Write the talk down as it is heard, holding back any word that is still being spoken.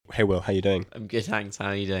Hey Will, how you doing? I'm good, thanks. How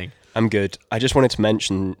are you doing? I'm good. I just wanted to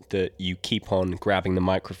mention that you keep on grabbing the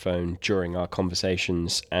microphone during our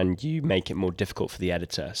conversations and you make it more difficult for the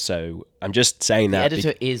editor. So I'm just saying The that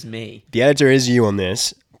editor is me. the editor is you on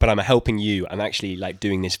this, but I'm helping you. I'm actually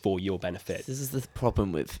doing this for your benefit. This is the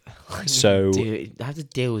problem with So I have to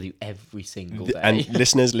deal with you every single day. and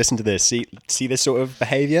listeners, listen to this. See this sort of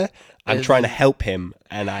behavior? I'm This trying to is- help him,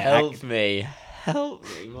 and Help me.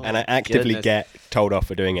 and I actively goodness. get told off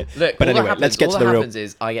for doing it. Look, but all anyway, that happens, let's get all to that the real. happens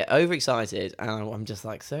is I get overexcited and I'm just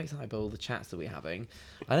like so excited by all the chats that we're having.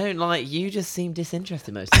 I don't like you. Just seem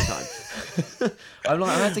disinterested most of the time. I'm like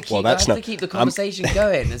I have to keep. Well, that's I have not- to keep the conversation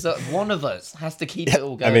going. It's like one of us has to keep it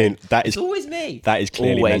all going. I mean, it's always me. That is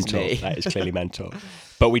clearly Always mental. me. That is clearly mental.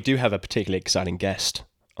 But we do have a particularly exciting guest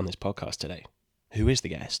on this podcast today. Who is the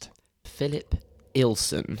guest? Phillip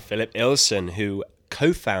Ilson. Phillip Ilson, who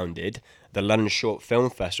co-founded the London Short Film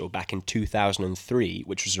Festival back in 2003,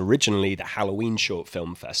 which was originally the Halloween Short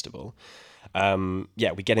Film Festival.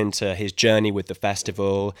 We get into his journey with the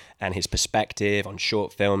festival and his perspective on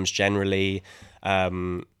short films generally.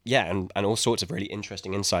 And all sorts of really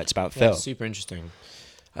interesting insights about film. Super interesting.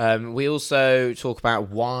 We also talk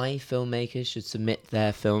about why filmmakers should submit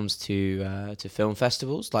their films to film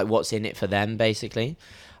festivals, like what's in it for them, basically,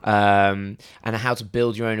 and how to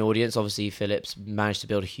build your own audience. Obviously, Philip's managed to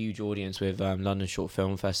build a huge audience with London Short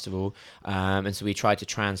Film Festival, and so we tried to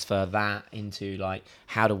transfer that into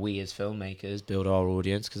how do we as filmmakers build our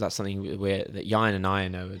audience, because that's something that Jan and I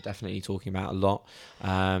know are definitely talking about a lot,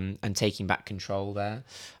 and taking back control there.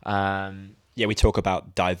 We talk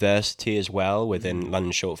about diversity as well within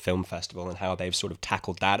London Short Film Festival and how they've sort of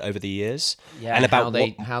tackled that over the years. Yeah, and about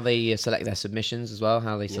how they select their submissions as well,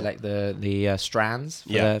 how they select the strands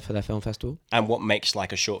for their film festival, and what makes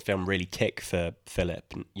a short film really tick for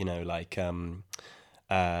Philip.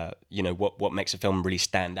 What makes a film really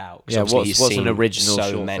stand out. Yeah, what's an original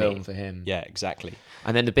short film for him? Yeah, exactly.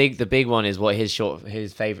 And then the big one is what his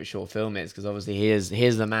favorite short film is, because obviously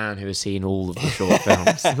here's the man who has seen all of the short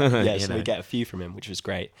films. So we get a few from him, which was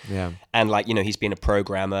great. Yeah, and he's been a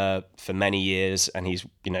programmer for many years, and he's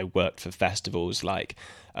worked for festivals like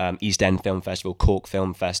East End Film Festival, Cork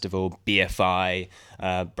Film Festival, BFI,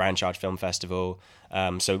 Branchard Film Festival.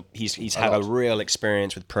 So he's had a real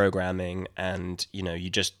experience with programming, and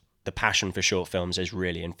the passion for short films is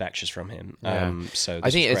really infectious from him. So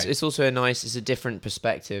I think it's also it's a different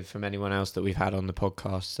perspective from anyone else that we've had on the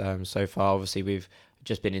podcast so far. Obviously, we've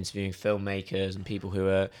just been interviewing filmmakers and people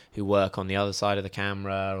who work on the other side of the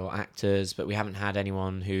camera, or actors, but we haven't had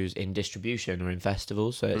anyone who's in distribution or in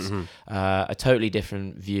festivals. So it's a totally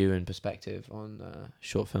different view and perspective on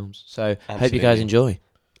short films. So I hope you guys enjoy.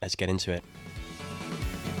 Let's get into it.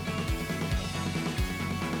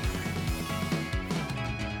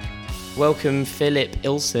 Welcome Phillip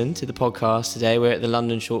Ilson to the podcast today. We're at the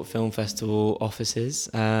London Short Film Festival offices,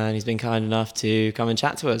 and he's been kind enough to come and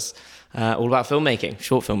chat to us all about filmmaking,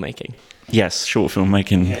 short filmmaking. Yes, short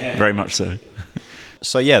filmmaking, very much so.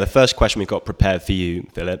 So the first question we've got prepared for you,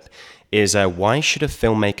 Phillip, is why should a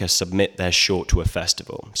filmmaker submit their short to a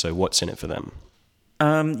festival? So what's in it for them?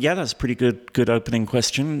 That's a pretty good opening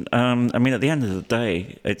question. At the end of the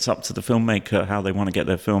day, it's up to the filmmaker how they want to get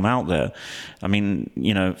their film out there.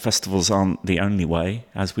 Festivals aren't the only way,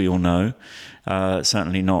 as we all know.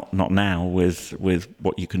 Certainly not now with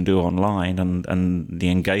what you can do online and the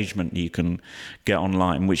engagement you can get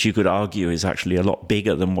online, which you could argue is actually a lot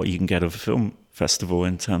bigger than what you can get of a film festival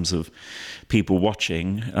in terms of people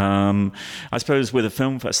watching. I suppose with a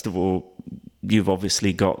film festival, you've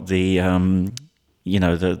obviously got the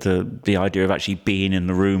idea of actually being in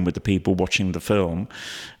the room with the people watching the film,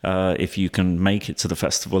 if you can make it to the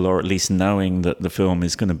festival, or at least knowing that the film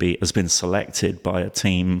has been selected by a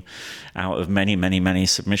team out of many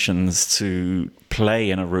submissions to play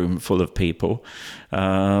in a room full of people.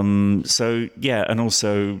 And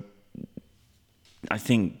also I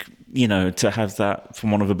think, to have that, for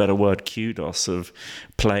want of a better word, kudos of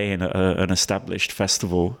playing an established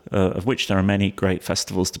festival, of which there are many great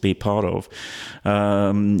festivals to be part of,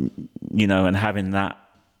 and having that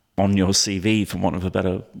on your CV, for want of a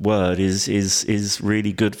better word, is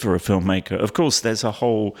really good for a filmmaker. Of course, there's a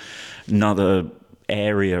whole another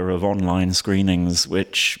area of online screenings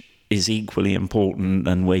which is equally important,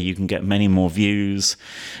 and where you can get many more views.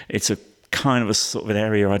 It's a kind of a sort of an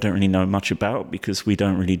area I don't really know much about, because we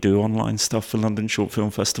don't really do online stuff for London Short Film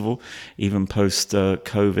Festival, even post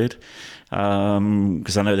COVID.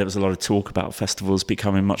 Because I know there was a lot of talk about festivals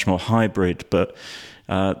becoming much more hybrid, but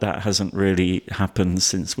that hasn't really happened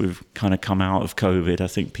since we've kind of come out of COVID. I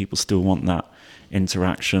think people still want that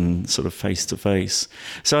interaction sort of face to face.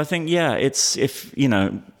 So I think, it's, if,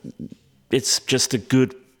 it's just a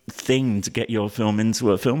good thing to get your film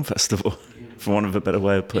into a film festival, for want of a better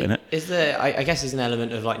way of putting it. Is there? I guess there's an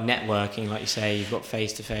element of like networking, like you say, you've got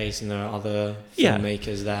face to face, and there are other Yeah.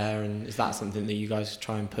 filmmakers there, and is that something that you guys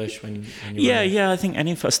try and push when you're Yeah, running? yeah, I think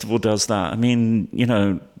any festival does that. I mean,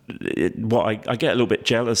 I get a little bit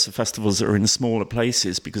jealous of festivals that are in smaller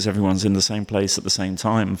places because everyone's in the same place at the same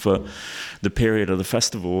time for the period of the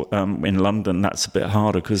festival. In London, that's a bit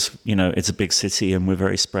harder because, it's a big city and we're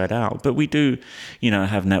very spread out. But we do,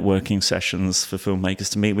 have networking sessions for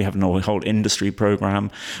filmmakers to meet. We have a whole industry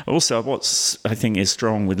program. Also, what's I think is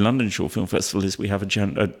strong with London Short Film Festival is we have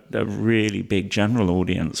a really big general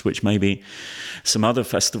audience, which maybe some other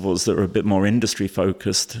festivals that are a bit more industry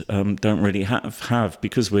focused don't really have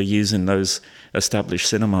because we're using those established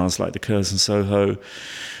cinemas like the Curzon Soho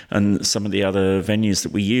and some of the other venues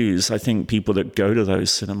that we use. I think people that go to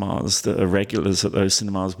those cinemas, that are regulars at those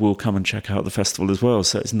cinemas, will come and check out the festival as well.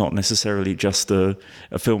 So it's not necessarily just a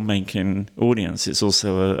filmmaking audience. It's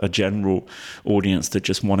also a general audience that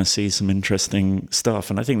just want to see some interesting stuff.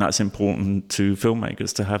 And I think that's important to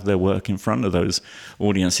filmmakers to have their work in front of those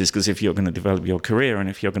audiences, because if you're going to develop your career and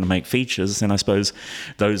if you're going to make features, then I suppose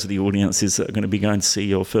those are the audiences that are going to be going to see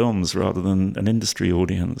your films rather than an industry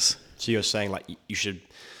audience. So you're saying like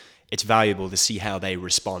it's valuable to see how they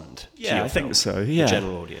respond to your I think film, so, yeah. the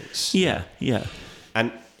general audience. Yeah.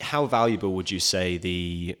 And how valuable would you say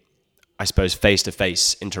the, I suppose,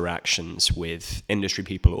 face-to-face interactions with industry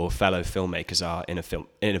people or fellow filmmakers are in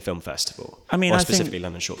a film festival? I mean, or I specifically think,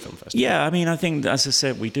 London Short Film Festival. Yeah, I mean, I think, as I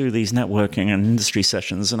said, we do these networking and industry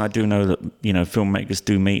sessions, and I do know that, filmmakers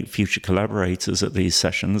do meet future collaborators at these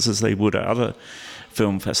sessions as they would at other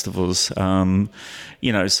film festivals.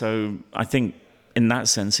 So I think in that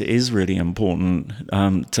sense, it is really important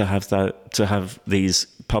to have these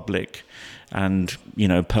public and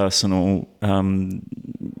personal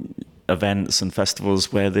events and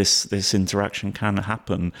festivals where this interaction can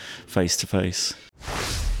happen face to face.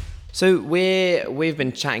 So we've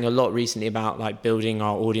been chatting a lot recently about like building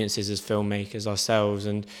our audiences as filmmakers ourselves,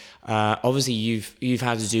 and obviously you've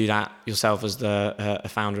had to do that yourself as the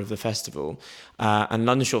founder of the festival. And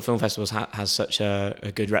London Short Film Festival has such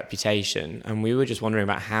a good reputation, and we were just wondering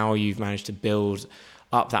about how you've managed to build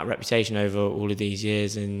up that reputation over all of these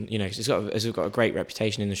years, and 'cause it's got a great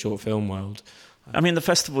reputation in the short film world. I mean, the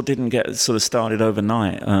festival didn't get sort of started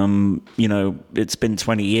overnight. It's been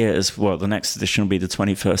 20 years. Well, the next edition will be the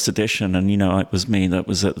 21st edition. And, it was me that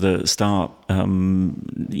was at the start.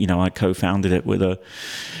 I co-founded it with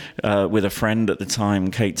a friend at the time,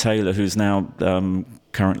 Kate Taylor, who's now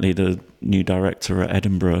currently the new director at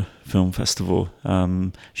Edinburgh Film Festival.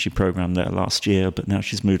 She programmed there last year, but now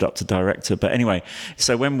she's moved up to director. But anyway,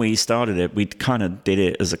 so when we started it, we kind of did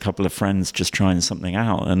it as a couple of friends just trying something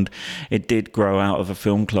out. And it did grow out of a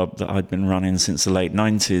film club that I'd been running since the late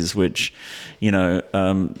 90s, which, I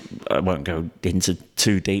won't go into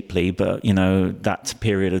too deeply, but, that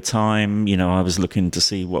period of time, I was looking to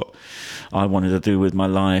see what I wanted to do with my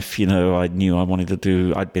life. I knew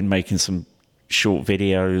I'd been making some short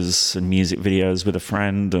videos and music videos with a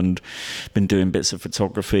friend and been doing bits of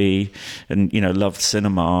photography and, loved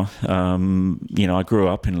cinema. I grew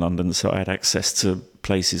up in London, so I had access to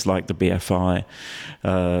places like the BFI,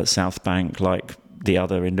 South Bank, like the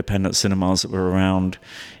other independent cinemas that were around,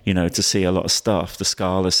 to see a lot of stuff. The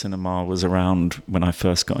Scala Cinema was around when I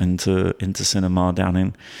first got into cinema down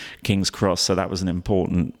in King's Cross, so that was an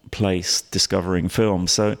important place discovering film.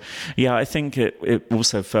 So, yeah, I think it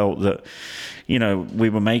also felt that, we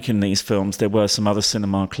were making these films. There were some other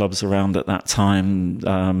cinema clubs around at that time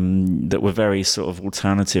that were very sort of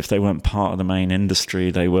alternative. They weren't part of the main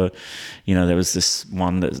industry. They were, there was this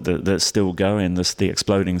one that's still going, the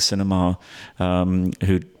Exploding Cinema,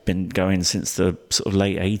 who'd been going since the sort of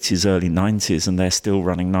late 80s, early 90s, and they're still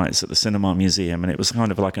running nights at the Cinema Museum. And it was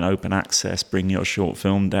kind of like an open access, bring your short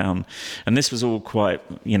film down. And this was all quite,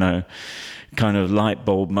 kind of light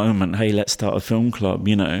bulb moment. Hey, let's start a film club,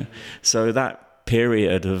 So that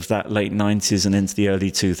period of that late 90s and into the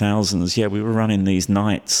early 2000s, we were running these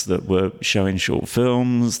nights that were showing short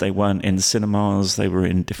films. They weren't in cinemas. They were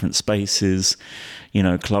in different spaces,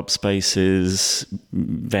 club spaces,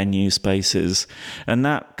 venue spaces. And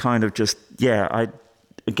that kind of just,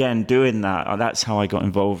 again, doing that, that's how I got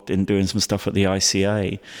involved in doing some stuff at the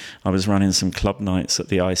ICA. I was running some club nights at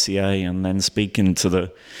the ICA, and then speaking to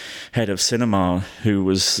the head of cinema, who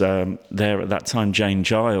was there at that time, Jane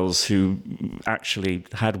Giles, who actually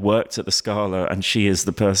had worked at the Scala, and she is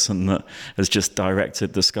the person that has just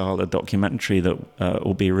directed the Scala documentary that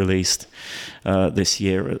will be released this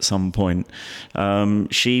year at some point.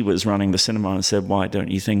 She was running the cinema and said, why don't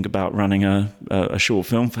you think about running a short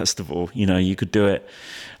film festival? You know, you could do it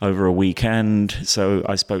over a weekend. So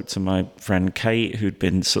I spoke to my friend Kate, who'd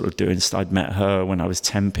been sort of I'd met her when I was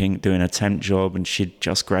temping, doing a temp job, and she'd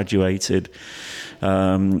just graduated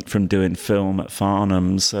from doing film at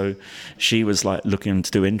Farnham. So she was like looking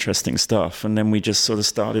to do interesting stuff. And then we just sort of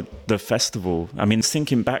started the festival. I mean,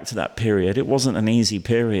 thinking back to that period, it wasn't an easy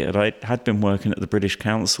period. I had been working at the British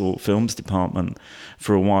Council Films Department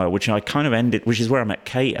for a while, which I kind of ended, which is where I met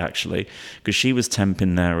Kate actually, because she was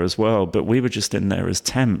temping there as well. But we were just in there as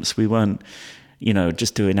temps. We weren't, you know,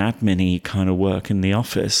 just doing admin-y kind of work in the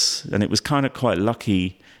office. And it was kind of quite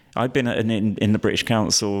lucky. I'd been in the British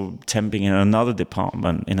Council temping in another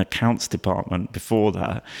department, in accounts department before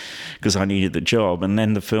that, because I needed the job. And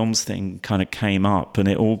then the films thing kind of came up, and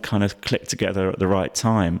it all kind of clicked together at the right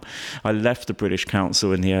time. I left the British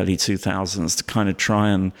Council in the early 2000s to kind of try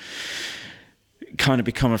and kind of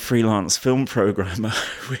become a freelance film programmer,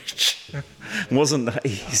 which wasn't that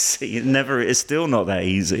easy. It's still not that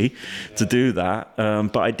easy to do that.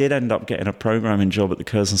 But I did end up getting a programming job at the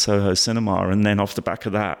Curzon Soho Cinema, and then off the back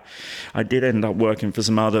of that, I did end up working for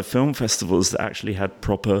some other film festivals that actually had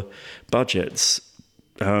proper budgets.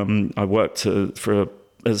 I worked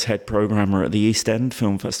as head programmer at the East End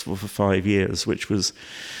Film Festival for 5 years, which was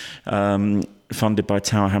funded by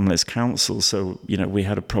Tower Hamlets Council. So, you know, we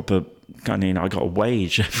had a proper kind of, I got a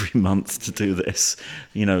wage every month to do this,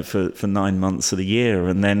 you know, for 9 months of the year.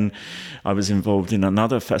 And then I was involved in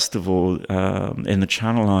another festival in the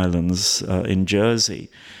Channel Islands in Jersey,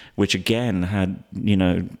 which again had, you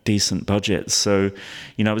know, decent budgets. So,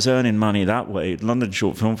 you know, I was earning money that way. London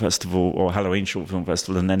Short Film Festival, or Halloween Short Film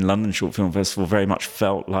Festival, and then London Short Film Festival very much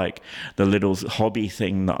felt like the little hobby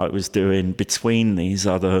thing that I was doing between these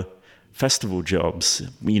other festival jobs.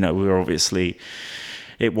 You know, we were obviously,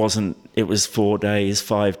 it was 4 days,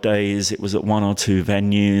 5 days, it was at one or two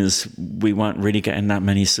venues. We weren't really getting that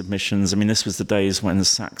many submissions. I mean, this was the days when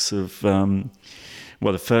sacks of,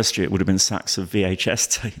 the first year it would have been sacks of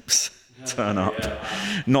VHS tapes turn up. Yeah.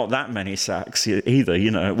 Not that many sacks either,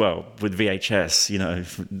 you know. Well, with VHS, you know,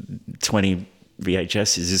 20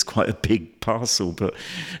 VHSs is quite a big parcel, but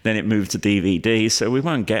then it moved to DVD, so we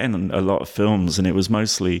weren't getting a lot of films, and it was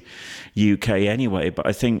mostly UK anyway. But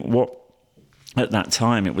I think at that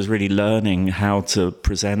time, it was really learning how to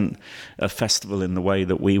present a festival in the way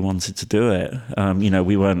that we wanted to do it. You know,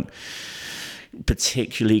 we weren't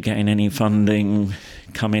particularly getting any funding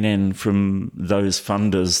coming in from those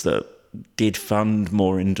funders that did fund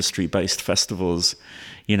more industry-based festivals.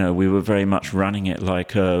 You know, we were very much running it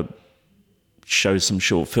like show some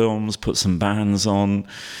short films, put some bands on,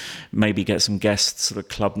 maybe get some guests sort of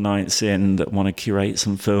club nights in that want to curate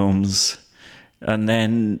some films. And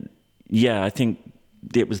then, yeah, I think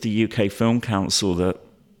it was the UK Film Council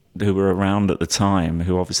who were around at the time,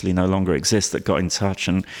 who obviously no longer exist, that got in touch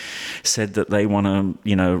and said that they want to,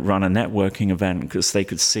 you know, run a networking event, because they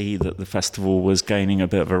could see that the festival was gaining a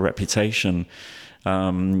bit of a reputation for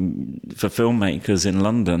filmmakers in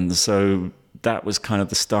London. So that was kind of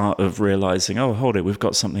the start of realizing, oh, hold it, we've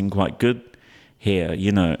got something quite good here,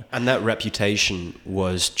 you know. And that reputation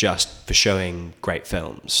was just for showing great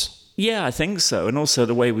films. Yeah, I think so. And also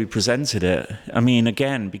the way we presented it. I mean,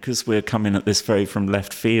 again, because we're coming at this very from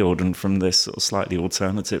left field and from this sort of slightly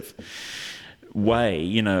alternative way,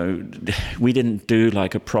 you know, we didn't do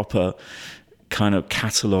like a proper kind of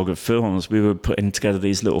catalogue of films. We were putting together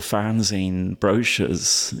these little fanzine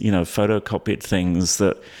brochures, you know, photocopied things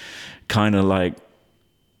that kind of like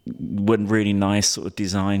were really nice sort of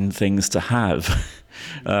design things to have.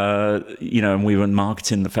 You know, and we were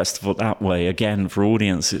marketing the festival that way, again, for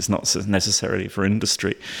audiences, not necessarily for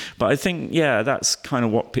industry. But I think, yeah, that's kind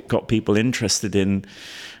of what got people interested in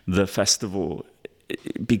the festival,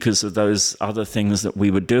 because of those other things that we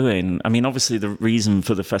were doing. I mean, obviously the reason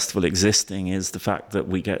for the festival existing is the fact that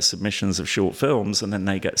we get submissions of short films, and then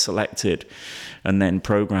they get selected and then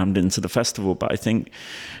programmed into the festival. But I think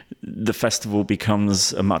the festival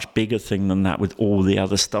becomes a much bigger thing than that, with all the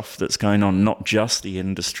other stuff that's going on, not just the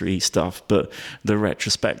industry stuff, but the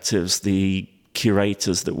retrospectives, the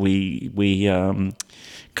curators that we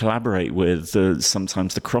collaborate with,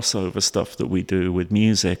 sometimes the crossover stuff that we do with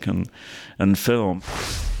music and film.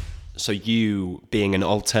 so you being an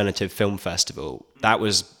alternative film festival,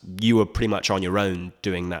 you were pretty much on your own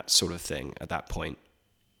doing that sort of thing at that point.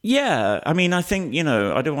 Yeah, I mean, I think,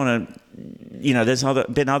 I don't want to, there's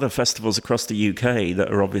been other festivals across the UK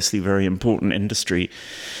that are obviously very important industry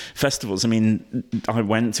festivals. I mean, I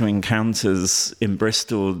went to Encounters in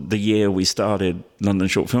Bristol the year we started London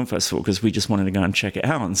Short Film Festival because we just wanted to go and check it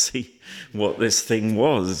out and see what this thing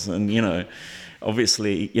was. And,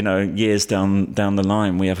 obviously, years down the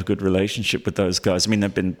line, we have a good relationship with those guys. I mean,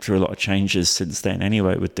 they've been through a lot of changes since then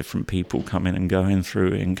anyway, with different people coming and going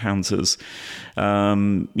through Encounters.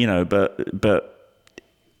 But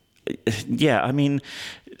yeah, I mean,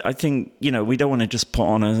 I think, we don't want to just put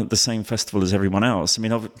on the same festival as everyone else. I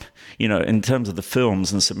mean, in terms of the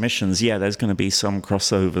films and submissions, yeah, there's going to be some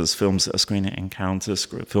crossovers, films that are screening at Encounters,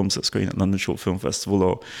 films that are screening at London Short Film Festival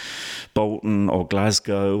or Bolton or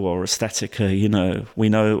Glasgow or Aesthetica. We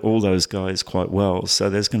know all those guys quite well. So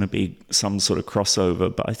there's going to be some sort of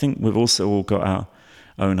crossover. But I think we've also all got our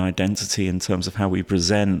own identity in terms of how we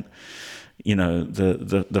present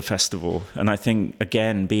the festival. And I think,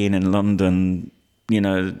 again, being in London,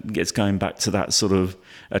 it's going back to that sort of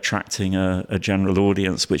attracting a general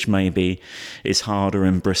audience, which maybe is harder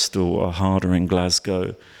in Bristol or harder in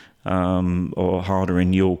Glasgow or harder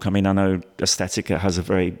in York. I mean, I know Aesthetica has a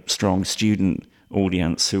very strong student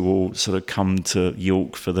audience who all sort of come to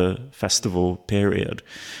York for the festival period,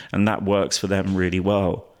 and that works for them really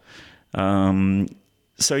well.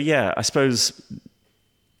 So yeah, I suppose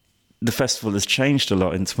the festival has changed a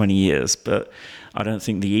lot in 20 years, but I don't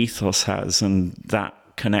think the ethos has, and that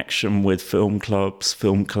connection with film clubs,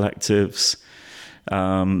 film collectives,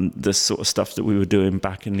 the sort of stuff that we were doing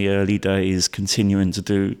back in the early days, continuing to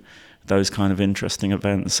do those kind of interesting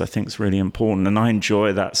events, I think is really important. And I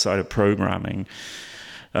enjoy that side of programming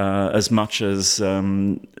as much as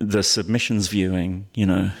the submissions viewing,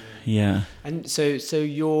 yeah. And so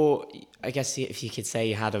you're, I guess if you could say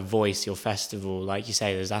you had a voice, your festival, like you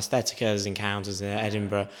say, there's Aestheticas, Encounters in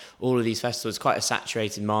Edinburgh, all of these festivals, quite a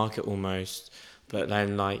saturated market almost. But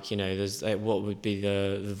then, there's what would be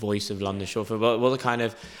the voice of London Short Film? What the kind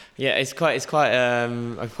of,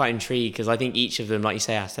 I'm quite intrigued because I think each of them, like you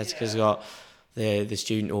say, Aesthetica's got the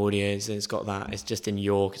student audience, and it's got that. It's just in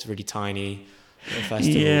York. It's really tiny.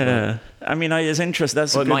 Festival, yeah, I mean, it's interesting.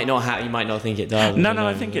 That's well, you might not think it does. No,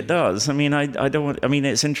 I think it does. I mean, I don't want. I mean,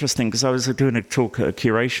 it's interesting because I was doing a talk at a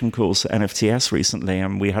curation course at NFTS recently,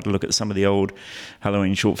 and we had a look at some of the old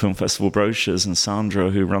Halloween Short Film Festival brochures. And Sandra,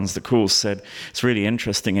 who runs the course, said it's really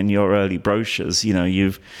interesting in your early brochures.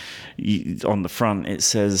 You on the front it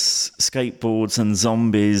says skateboards and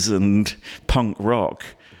zombies and punk rock.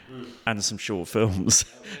 And some short films.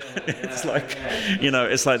 It's like,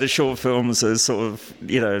 it's like the short films are sort of,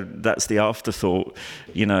 that's the afterthought.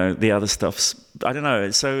 The other stuff's, I don't know.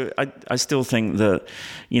 So I still think that,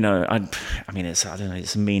 I mean,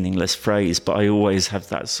 it's a meaningless phrase, but I always have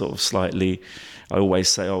that sort of slightly. I always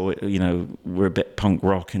say, we're a bit punk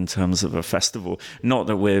rock in terms of a festival. Not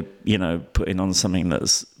that we're, putting on something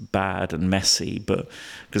that's bad and messy, but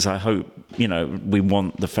because I hope, we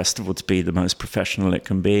want the festival to be the most professional it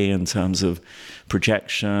can be in terms of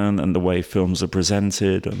projection and the way films are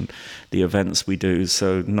presented and the events we do.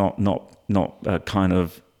 So not a kind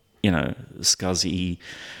of, scuzzy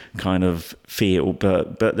kind of feel,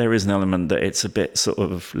 but there is an element that it's a bit sort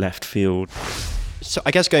of left field. So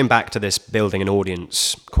I guess going back to this building an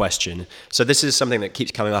audience question, so this is something that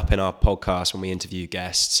keeps coming up in our podcast when we interview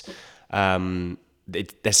guests. There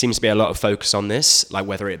seems to be a lot of focus on this, like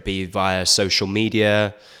whether it be via social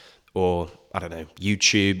media or, I don't know,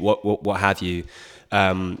 YouTube, what have you.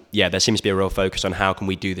 There seems to be a real focus on how can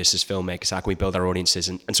we do this as filmmakers, how can we build our audiences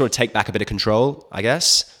and sort of take back a bit of control, I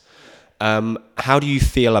guess. How do you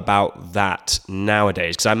feel about that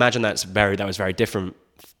nowadays? Because I imagine that was very different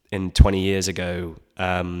in 20 years ago.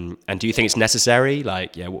 And do you think it's necessary?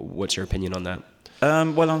 What's your opinion on that?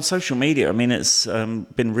 Well, on social media, I mean, it's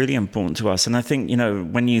been really important to us. And I think,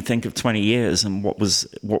 when you think of 20 years and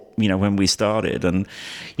when we started and,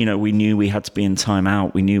 we knew we had to be in Time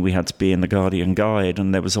Out, we knew we had to be in the Guardian Guide,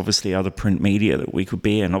 and there was obviously other print media that we could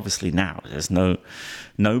be in. Obviously now there's no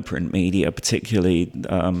print media, particularly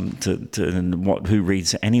who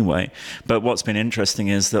reads it anyway. But what's been interesting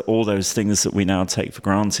is that all those things that we now take for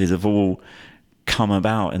granted have all come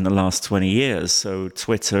about in the last 20 years. So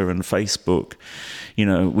Twitter and Facebook,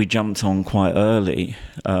 we jumped on quite early,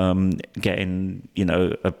 getting,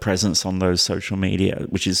 a presence on those social media,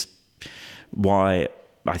 which is why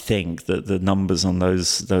I think that the numbers on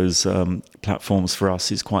those platforms for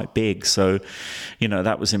us is quite big. So,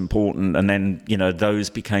 that was important. And then, those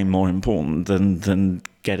became more important than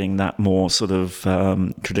getting that more sort of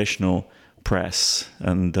traditional press.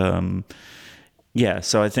 And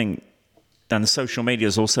so I think, and social media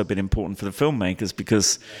has also been important for the filmmakers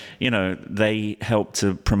because, they help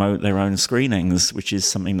to promote their own screenings, which is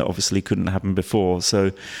something that obviously couldn't happen before.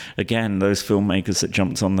 So again, those filmmakers that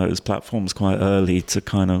jumped on those platforms quite early to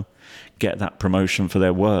kind of get that promotion for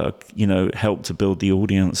their work, help to build the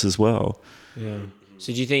audience as well. Yeah.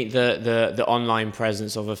 So do you think the online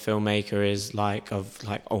presence of a filmmaker is of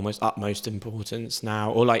almost utmost importance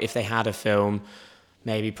now? Or if they had a film,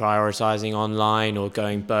 maybe prioritizing online or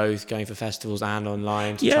going for festivals and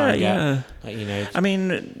online to try and get, I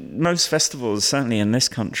mean, most festivals, certainly in this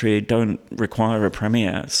country, don't require a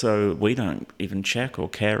premiere, so we don't even check or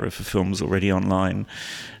care if a film's already online.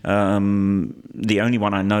 The only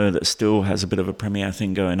one I know that still has a bit of a premiere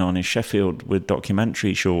thing going on is Sheffield with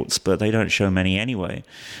documentary shorts, but they don't show many anyway.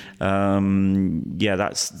 That's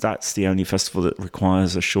the only festival that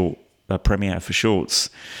requires a premiere for shorts.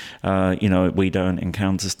 We don't,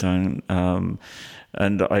 Encounters don't.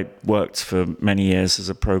 And I worked for many years as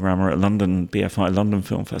a programmer at BFI London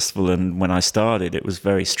Film Festival, and when I started, it was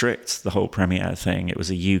very strict, the whole premiere thing. It was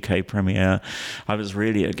a UK premiere. I was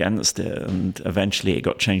really against it, and eventually it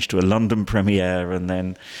got changed to a London premiere, and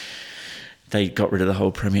then they got rid of the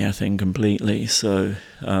whole premiere thing completely. So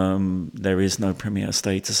there is no premiere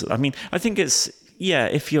status. I mean, I think it's,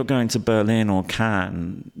 if you're going to Berlin or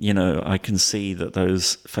Cannes, I can see that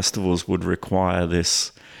those festivals would require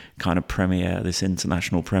this kind of premiere, this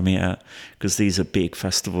international premiere, because these are big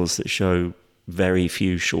festivals that show very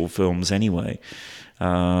few short films anyway.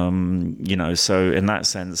 So in that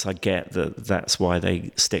sense, I get that that's why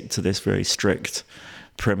they stick to this very strict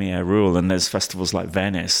premiere rule. And there's festivals like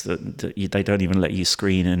Venice that they don't even let you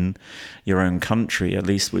screen in your own country. At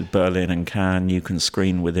least with Berlin and Cannes, you can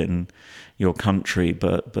screen within your country,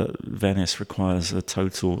 but Venice requires a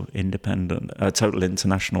total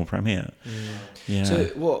international premiere. Yeah. So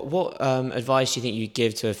what advice do you think you'd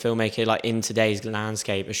give to a filmmaker, in today's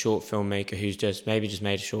landscape, a short filmmaker who's just made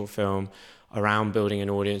a short film around building an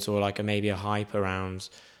audience, or maybe a hype around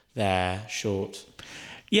their short?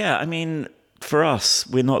 Yeah, I mean, for us,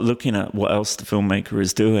 we're not looking at what else the filmmaker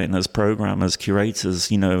is doing as programmers, curators.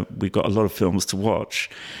 We've got a lot of films to watch.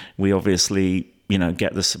 We obviously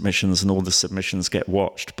get the submissions, and all the submissions get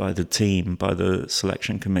watched by the team, by the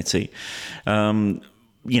selection committee.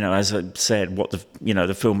 As I said, what the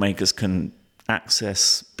filmmakers can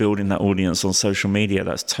access building that audience on social media,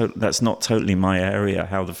 that's not totally my area,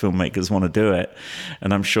 how the filmmakers want to do it.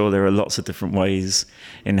 And I'm sure there are lots of different ways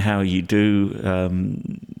in how you do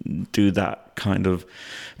that kind of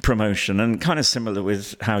promotion, and kind of similar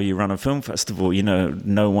with how you run a film festival.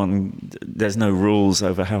 There's no rules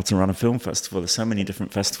over how to run a film festival. There's so many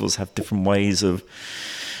different festivals have different ways of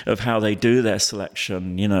how they do their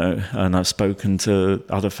selection, and I've spoken to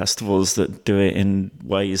other festivals that do it in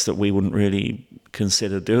ways that we wouldn't really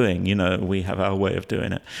consider doing. We have our way of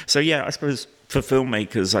doing it. So I suppose for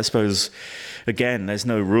filmmakers, again, there's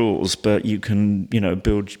no rules, but you can,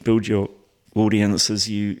 build your audience as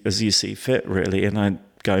you see fit, really. And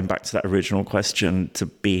going back to that original question, to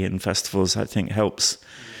be in festivals, I think helps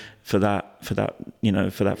for that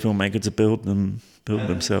filmmaker to build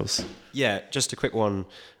themselves. Yeah, just a quick one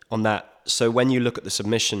on that. So when you look at the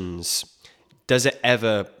submissions, does it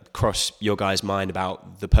ever cross your guys' mind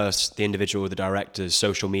about the individual, the director's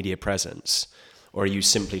social media presence? Or are you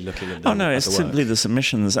simply looking at Oh, no, it's simply the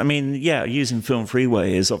submissions. I mean, using Film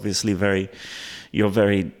Freeway is obviously you're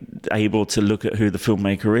very able to look at who the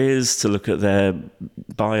filmmaker is, to look at their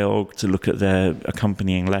biog, to look at their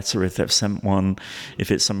accompanying letter if they've sent one.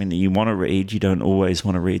 If it's something that you want to read, you don't always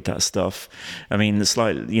want to read that stuff. I mean, it's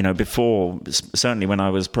like, before, certainly when I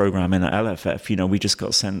was programming at LFF, we just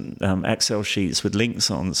got sent Excel sheets with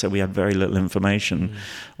links on, so we had very little information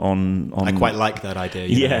on... I quite like that idea.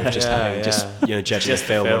 Judging the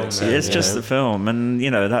film. It's just the film, and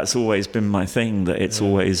that's always been my thing, that it's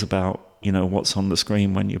always about what's on the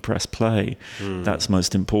screen when you press play. That's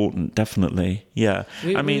most important, definitely. Yeah.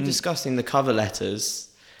 We were discussing the cover letters.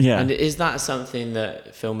 Yeah. And is that something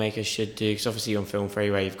that filmmakers should do? Because obviously on Film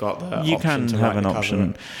Freeway you've got the you option can to have write an the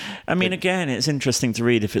option. I mean, again, it's interesting to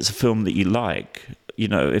read if it's a film that you like.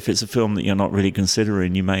 If it's a film that you're not really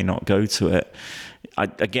considering, you may not go to it.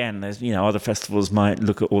 Again, there's other festivals might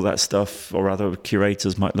look at all that stuff, or other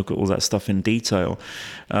curators might look at all that stuff in detail.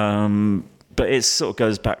 But it sort of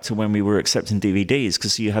goes back to when we were accepting DVDs,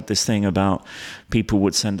 because you had this thing about people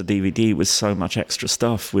would send a DVD with so much extra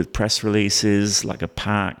stuff, with press releases, like a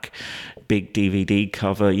pack, big DVD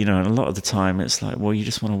cover, and a lot of the time it's like, well, you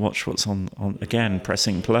just want to watch what's on again,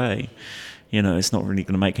 pressing play. You know, it's not really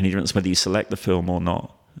going to make any difference whether you select the film or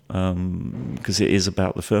not, because it is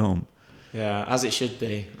about the film. Yeah, as it should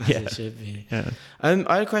be. Yeah. It should be. Yeah. I had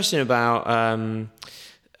a question about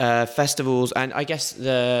festivals, and I guess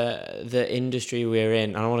the industry we're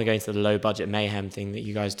in. I don't want to go into the low budget mayhem thing that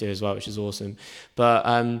you guys do as well, which is awesome.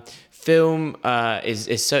 But film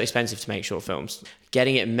is so expensive to make short films.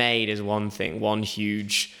 Getting it made is one thing, one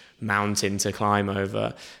huge mountain to climb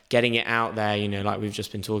over. Getting it out there, you know, like we've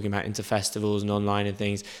just been talking about, into festivals and online and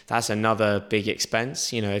things, that's another big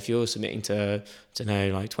expense. You know, if you're submitting to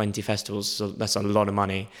like 20 festivals, so that's a lot of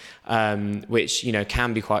money, which, you know,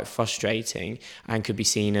 can be quite frustrating and could be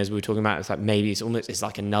seen, as we were talking about, it's like maybe it's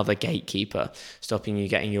like another gatekeeper stopping you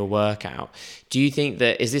getting your work out. Do you think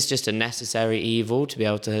that, is this just a necessary evil to be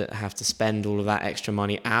able to have to spend all of that extra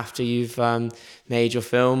money after you've made your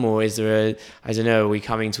film, or is there I don't know, are we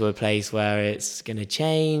coming to a place where it's going to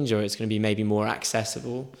change, or it's going to be maybe more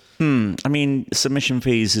accessible? I mean, submission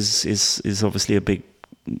fees is obviously a big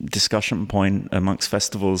discussion point amongst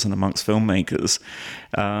festivals and amongst filmmakers.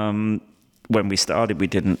 When we started, we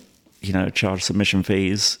didn't, you know, charge submission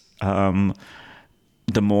fees.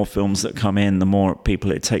 The more films that come in, the more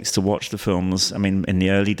people it takes to watch the films. I mean, in the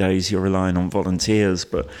early days, you're relying on volunteers,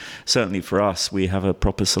 but certainly for us, we have a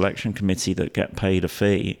proper selection committee that get paid a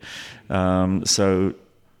fee. So,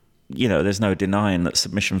 you know, there's no denying that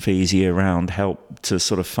submission fees year round help to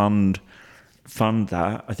sort of fund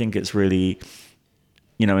that. I think it's really,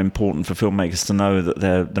 you know, important for filmmakers to know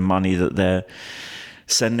that the money that they're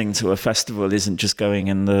sending to a festival isn't just going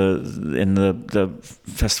in the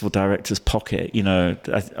festival director's pocket. You know,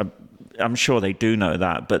 I'm sure they do know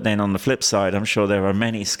that, but then on the flip side, I'm sure there are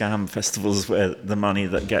many scam festivals where the money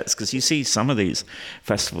that gets, because you see some of these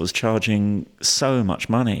festivals charging so much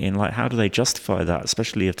money, and like, how do they justify that,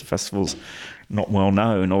 especially if the festival's not well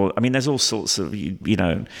known? Or, I mean, there's all sorts of, you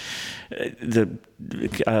know, the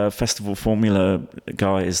festival formula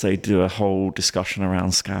guys, they do a whole discussion around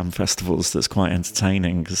scam festivals that's quite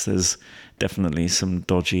entertaining, because there's definitely some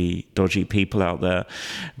dodgy people out there.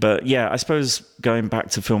 But yeah, I suppose going back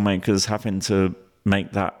to filmmakers having to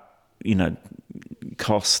make that, you know,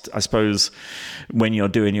 cost, I suppose when you're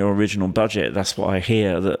doing your original budget, that's what I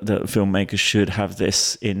hear, that filmmakers should have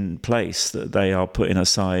this in place, that they are putting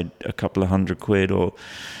aside a couple of £100 or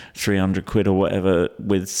 300 quid or whatever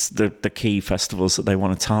with the key festivals that they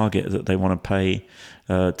want to target, that they want to pay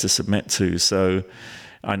to submit to. So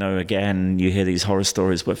I know, again, you hear these horror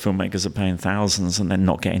stories where filmmakers are paying thousands and then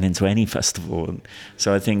not getting into any festival. And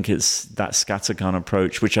so I think it's that scattergun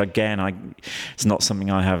approach, which, again, it's not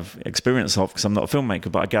something I have experience of because I'm not a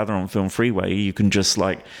filmmaker, but I gather on Film Freeway, you can just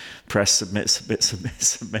like press submit,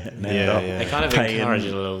 and end up They kind of encourage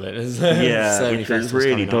it a little bit. Yeah, so which is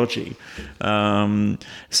really dodgy.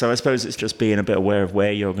 So I suppose it's just being a bit aware of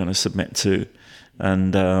where you're going to submit to,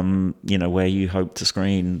 and you know, where you hope to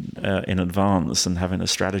screen in advance, and having a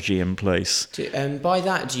strategy in place. And by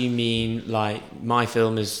that, do you mean like my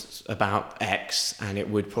film is about X and it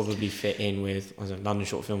would probably fit in with, I don't know, London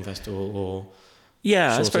Short Film Festival, or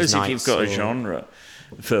yeah, I suppose if you've got a genre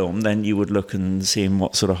film, then you would look and see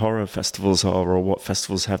what sort of horror festivals are, or what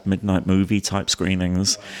festivals have midnight movie type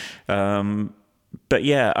screenings. But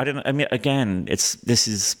yeah, I don't know. I mean, again, this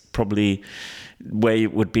is probably where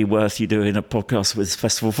it would be worth you doing a podcast with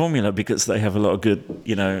Festival Formula, because they have a lot of good,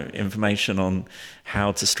 you know, information on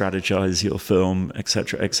how to strategize your film,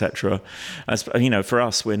 etc., etc. As you know, for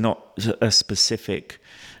us, we're not a specific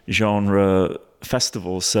genre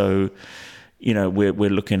festival, so you know, we're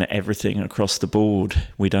looking at everything across the board.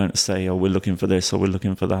 We don't say, oh, we're looking for this or we're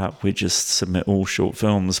looking for that. We just submit all short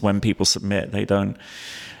films. When people submit, they don't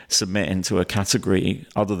submit into a category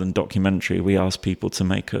other than documentary. We ask people to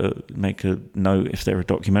make a note if they're a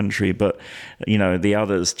documentary, but you know, the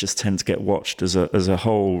others just tend to get watched as a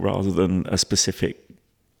whole rather than a specific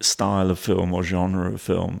style of film or genre of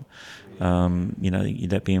film. You know,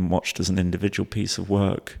 they're being watched as an individual piece of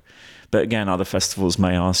work. But again, other festivals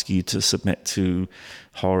may ask you to submit to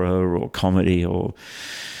horror or comedy or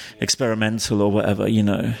experimental or whatever, you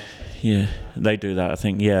know. Yeah, they do that, I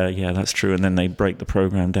think. Yeah, that's true. And then they break the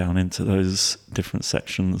program down into those different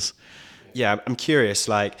sections. Yeah, I'm curious,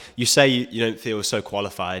 like, you say you don't feel so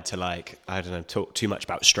qualified to, like, I don't know, talk too much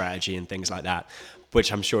about strategy and things like that,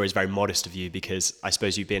 which I'm sure is very modest of you, because I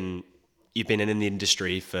suppose you've been in the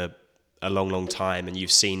industry for a long, long time, and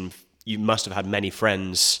you must have had many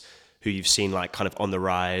friends who you've seen, like, kind of on the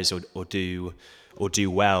rise or do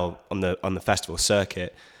well on the festival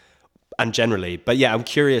circuit and generally. But yeah, I'm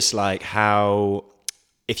curious, like, how,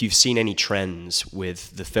 if you've seen any trends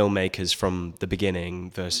with the filmmakers from the beginning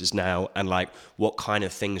versus now, and like what kind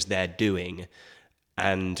of things they're doing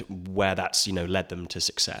and where that's, led them to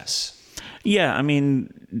success? Yeah, I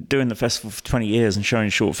mean, doing the festival for 20 years and showing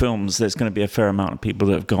short films, there's going to be a fair amount of people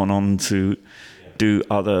that have gone on to do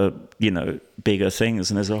other, bigger things.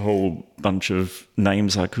 And there's a whole bunch of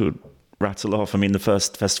names I could rattle off. I mean, the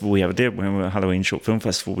first festival we ever did, when we were at Halloween Short Film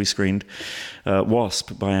Festival, we screened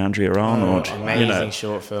Wasp by Andrea Arnold. Amazing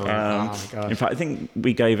short film. Oh my God. In fact, I think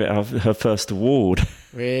we gave it her first award.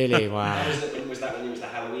 Really? Wow. Was that when it was the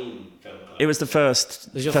Halloween film club? It was the first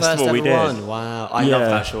It was your festival first we ever did. one? Wow. I love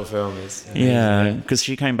that short film. It's amazing. Yeah, because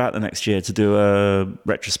she came back the next year to do a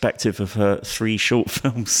retrospective of her 3 short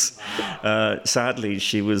films. Sadly,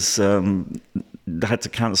 she was had to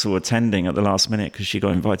cancel attending at the last minute because she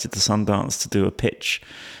got invited to Sundance to do a pitch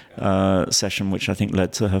session, which I think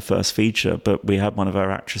led to her first feature. But we had one of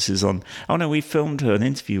our actresses on. Oh no, we filmed an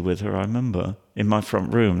interview with her. I remember in my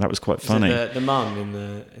front room. That was quite funny. The mum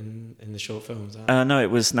in the short films. No, it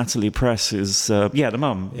was Natalie Press. Is the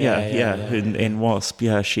mum. In Wasp.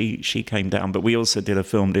 Yeah, she came down. But we also did a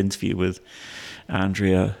filmed interview with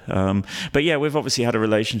Andrea. But yeah, we've obviously had a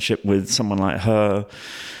relationship with someone like her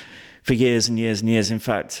for years and years and years. In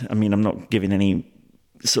fact, I mean, I'm not giving any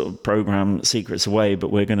sort of program secrets away,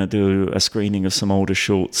 but we're going to do a screening of some older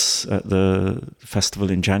shorts at the festival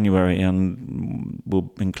in January, and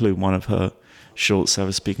we'll include one of her shorts. I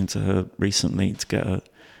was speaking to her recently to get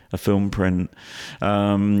a film print.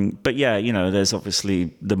 But yeah, there's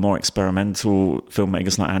obviously the more experimental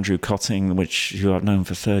filmmakers like Andrew Cotting, who I've known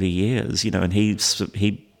for 30 years, and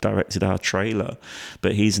he directed our trailer,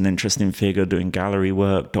 but he's an interesting figure doing gallery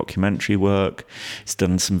work, documentary work. He's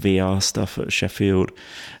done some VR stuff at Sheffield.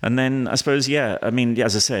 And then I suppose,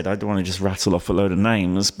 as I said, I don't want to just rattle off a load of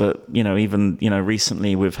names, but, even,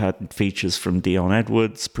 recently we've had features from Dion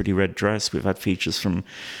Edwards, Pretty Red Dress. We've had features from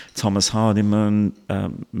Thomas Hardiman,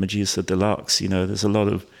 Medusa Deluxe. There's a lot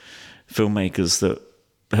of filmmakers that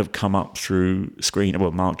have come up through screen. Well,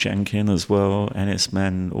 Mark Jenkin as well. Ennis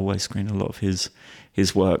Men always screen a lot of his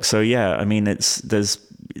work. So yeah, I mean, it's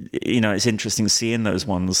interesting seeing those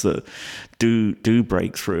ones that do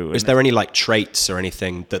break through. Is there any like traits or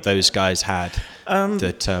anything that those guys had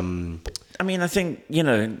that? I mean, I think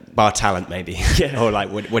bar talent maybe. Yeah. Or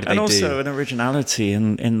like what did they do? And also an originality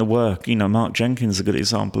in the work. Mark Jenkins is a good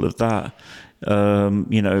example of that.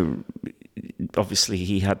 Obviously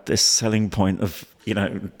he had this selling point of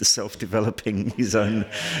self-developing his own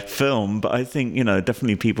film, but I think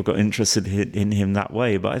definitely people got interested in him that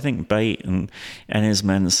way. But I think Bait and Ennis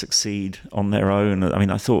Men succeed on their own. I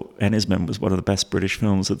mean, I thought Ennis Men was one of the best British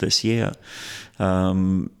films of this year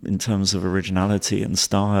in terms of originality and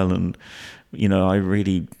style, and I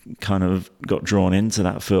really kind of got drawn into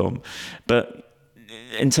that film. But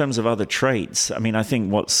in terms of other traits, I mean, I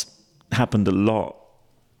think what's happened a lot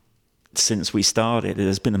since we started,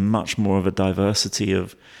 there's been a much more of a diversity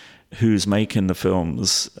of who's making the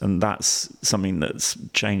films, and that's something that's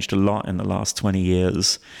changed a lot in the last 20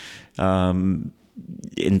 years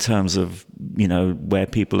in terms of where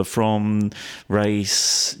people are from,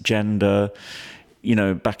 race, gender.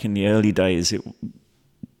 Back in the early days it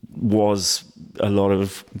was a lot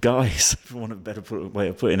of guys, for want of a better way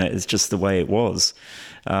of putting it. It's just the way it was.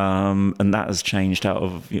 And that has changed out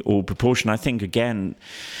of all proportion. I think, again,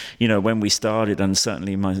 when we started, and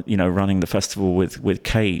certainly my, running the festival with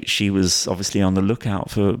Kate, she was obviously on the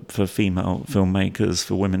lookout for female filmmakers,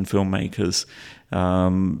 for women filmmakers,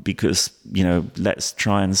 because, let's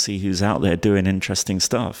try and see who's out there doing interesting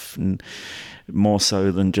stuff, and more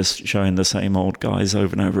so than just showing the same old guys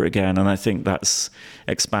over and over again. And I think that's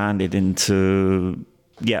expanded into,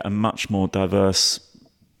 a much more diverse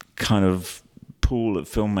kind of pool of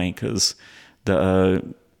filmmakers that are,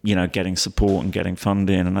 getting support and getting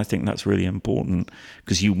funding. And I think that's really important,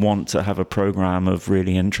 because you want to have a program of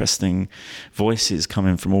really interesting voices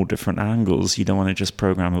coming from all different angles. You don't want to just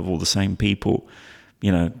program of all the same people,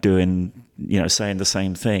 doing, saying the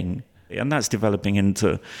same thing. And that's developing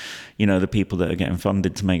into, the people that are getting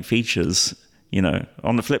funded to make features.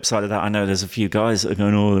 On the flip side of that, I know there's a few guys that are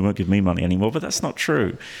going, oh, they won't give me money anymore, but that's not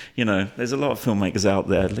true. There's a lot of filmmakers out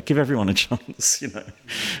there. Give everyone a chance.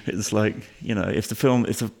 It's like, if the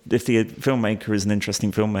filmmaker is an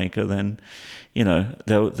interesting filmmaker, then,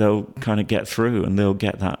 they'll kind of get through, and they'll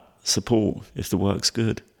get that support if the work's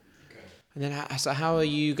good. And then, so how are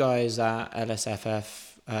you guys at LSFF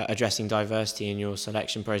addressing diversity in your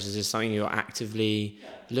selection process? Is something you're actively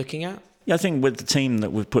looking at? Yeah, I think with the team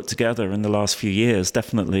that we've put together in the last few years,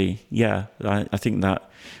 definitely, yeah. I think that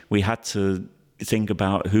we had to think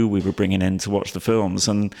about who we were bringing in to watch the films,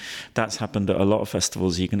 and that's happened at a lot of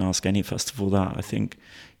festivals. You can ask any festival that. I think,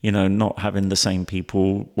 not having the same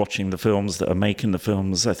people watching the films that are making the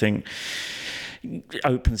films, I think,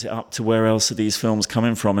 opens it up to where else are these films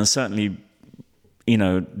coming from. And certainly,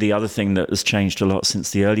 the other thing that has changed a lot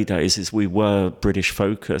since the early days is we were British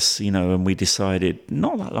focus, and we decided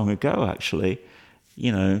not that long ago, actually,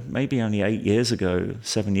 maybe only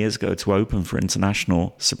 7 years ago, to open for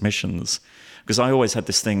international submissions. Because I always had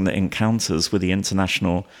this thing that Encounters with the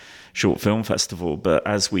International Short Film Festival, but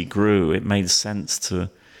as we grew, it made sense to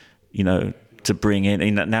bring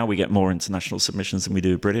in. Now we get more international submissions than we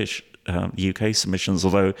do British, UK submissions,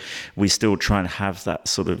 although we still try and have that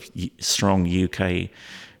sort of strong UK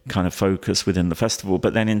kind of focus within the festival.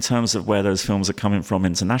 But then in terms of where those films are coming from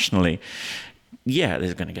internationally, yeah,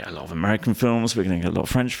 they're going to get a lot of American films, we're going to get a lot of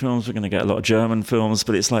French films, we're going to get a lot of German films,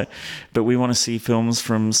 but we want to see films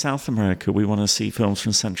from South America, we want to see films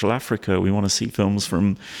from Central Africa, we want to see films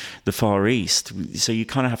from the Far East. So you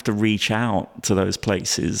kind of have to reach out to those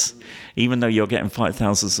places, even though you're getting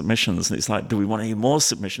 5,000 submissions. And it's like, do we want any more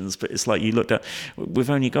submissions? But it's like, you looked at, we've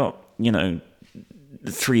only got,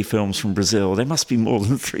 3 films from Brazil. There must be more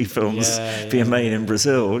than 3 films being made in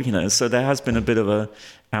Brazil, So there has been a bit of a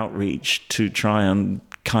outreach to try and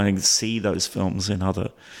kind of see those films in other.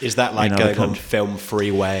 Is that like going on Film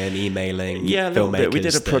Freeway and emailing? Yeah, a little bit. We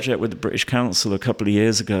did a project with the British Council a couple of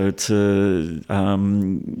years ago to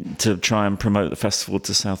try and promote the festival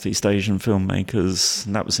to Southeast Asian filmmakers,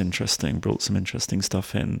 and that was interesting. Brought some interesting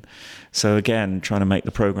stuff in. So again, trying to make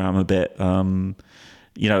the program a bit. A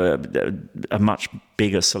much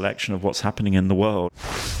bigger selection of what's happening in the world.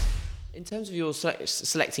 In terms of your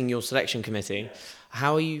selecting your selection committee,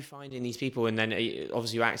 how are you finding these people? And then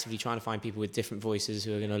obviously you're actively trying to find people with different voices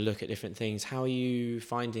who are going to look at different things. How are you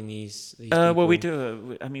finding these people? Well, we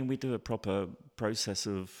do a proper process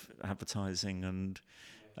of advertising and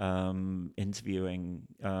interviewing.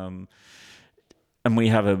 And we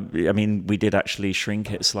did actually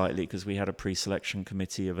shrink it slightly because we had a pre-selection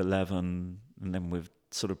committee of 11, and then we've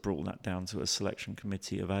sort of brought that down to a selection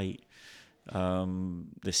committee of 8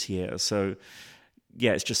 this year. So,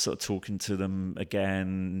 yeah, it's just sort of talking to them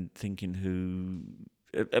again, thinking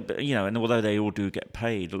and although they all do get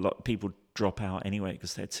paid, a lot of people drop out anyway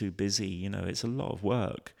because they're too busy. It's a lot of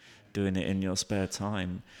work doing it in your spare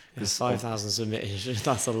time. 5,000 submissions,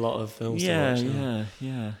 that's a lot of films to watch.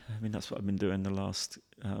 Yeah. I mean, that's what I've been doing the last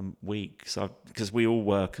week. So, because we all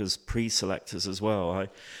work as pre-selectors as well.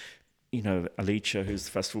 Alicia, who's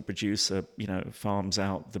the festival producer, farms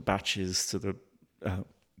out the batches to the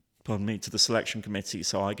selection committee.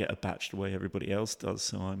 So I get a batch the way everybody else does.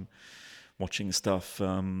 So I'm watching stuff,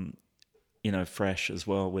 fresh as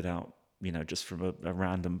well, without, just from a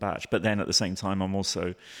random batch. But then at the same time, I'm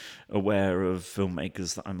also aware of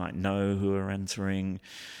filmmakers that I might know who are entering,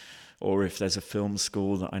 or if there's a film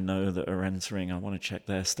school that I know that are entering, I want to check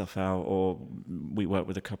their stuff out. Or we work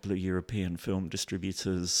with a couple of European film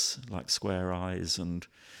distributors like Square Eyes and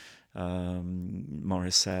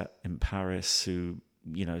Morissette in Paris, who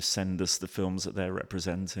send us the films that they're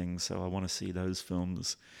representing. So I want to see those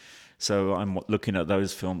films. So I'm looking at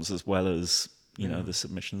those films as well as the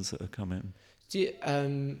submissions that are coming.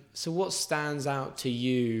 So what stands out to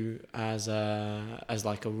you as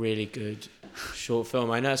like a really good short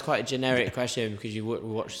film? I know it's quite a generic question because you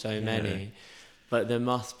watch so many, but there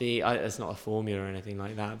must be. It's not a formula or anything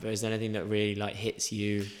like that. But is there anything that really like hits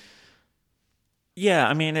you? Yeah,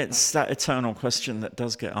 I mean, it's that eternal question that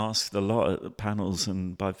does get asked a lot at the panels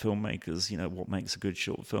and by filmmakers, what makes a good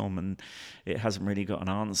short film? And it hasn't really got an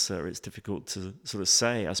answer. It's difficult to sort of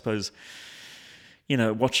say. I suppose,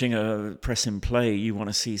 watching a press in play, you want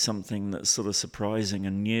to see something that's sort of surprising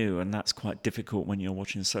and new, and that's quite difficult when you're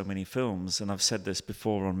watching so many films. And I've said this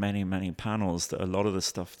before on many, many panels, that a lot of the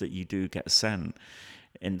stuff that you do get sent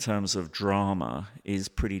in terms of drama is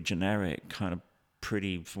pretty generic, kind of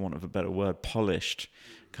pretty, for want of a better word, polished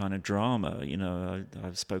kind of drama.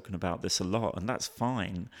 I've spoken about this a lot, and that's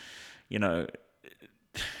fine. A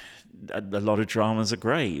lot of dramas are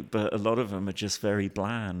great, but a lot of them are just very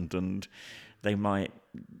bland, and they might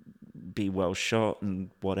be well shot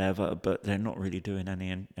and whatever, but they're not really doing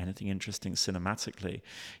anything interesting cinematically.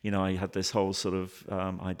 I had this whole sort of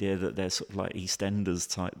idea that they're sort of like EastEnders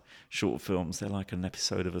type short films. They're like an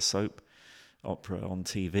episode of a soap opera on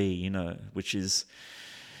TV, which is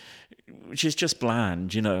just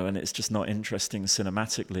bland, and it's just not interesting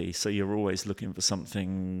cinematically. So you're always looking for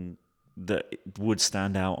something that would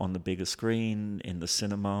stand out on the bigger screen in the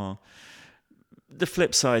cinema. The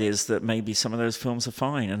flip side is that maybe some of those films are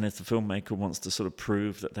fine, and if the filmmaker wants to sort of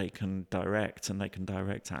prove that they can direct and they can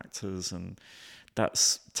direct actors, and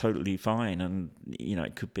that's totally fine. And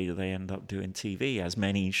it could be that they end up doing TV, as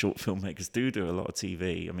many short filmmakers do a lot of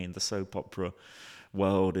TV. I mean, the soap opera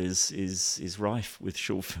world is rife with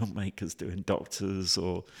short filmmakers doing doctors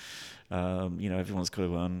or everyone's got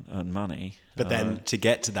to earn money. But then to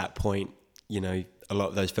get to that point, a lot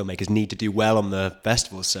of those filmmakers need to do well on the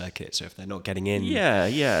festival circuit. So if they're not getting in,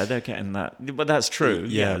 they're getting that. But that's true.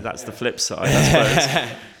 Yeah. That's the flip side, I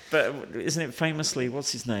suppose. But isn't it famously,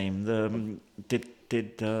 what's his name? Did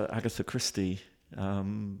Agatha Christie?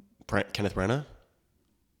 Kenneth Branagh.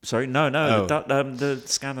 Sorry, no, the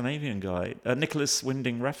Scandinavian guy, Nicholas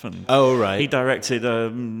Winding Refn. Oh, right. He directed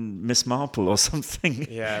Miss Marple or something.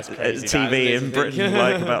 Yeah, it's crazy. TV in Britain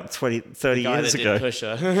like about 30 years ago.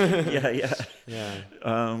 Pusher.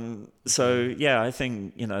 So I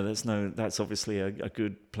think that's obviously a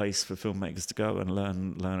good place for filmmakers to go and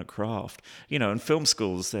learn a craft. And film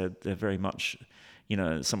schools, they're very much,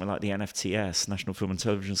 something like the NFTS, National Film and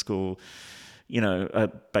Television School. Are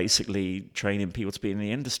basically training people to be in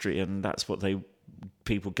the industry, and that's what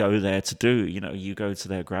people go there to do. You go to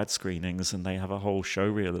their grad screenings, and they have a whole show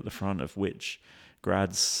reel at the front of which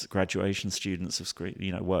graduation students have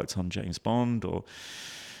worked on James Bond or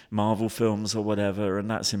Marvel films or whatever, and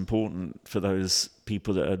that's important for those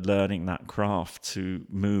people that are learning that craft to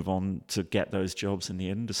move on to get those jobs in the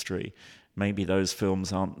industry. Maybe those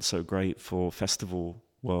films aren't so great for festival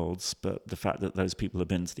worlds, but the fact that those people have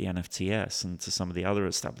been to the NFTS and to some of the other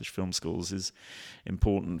established film schools is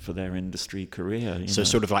important for their industry career. So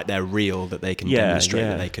sort of like their reel that they can demonstrate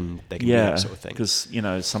that they can make, sort of thing. Because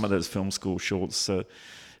some of those film school shorts are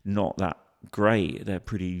not that great. They're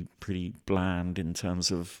pretty bland in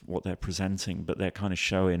terms of what they're presenting, but they're kind of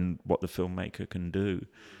showing what the filmmaker can do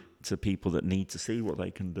to people that need to see what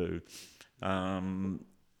they can do.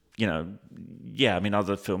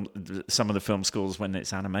 Other some of the film schools, when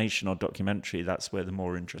it's animation or documentary, that's where the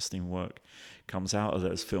more interesting work comes out of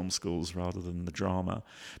those film schools rather than the drama.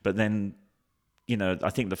 But then, I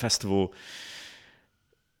think the festival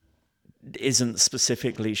isn't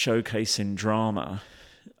specifically showcasing drama.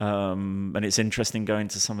 And it's interesting going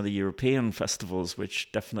to some of the European festivals,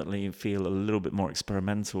 which definitely feel a little bit more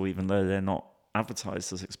experimental, even though they're not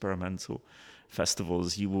advertised as experimental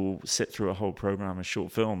festivals. You will sit through a whole program of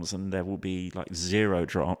short films and there will be like zero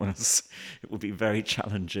dramas. It will be very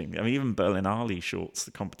challenging. I mean, even Berlinale shorts,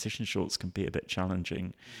 the competition shorts, can be a bit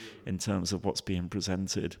challenging in terms of what's being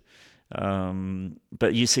presented.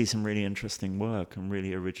 But you see some really interesting work and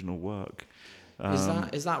really original work.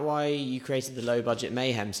 Is that why you created the low budget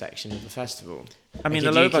mayhem section of the festival? I mean,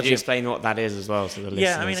 could you explain what that is as well to the listeners?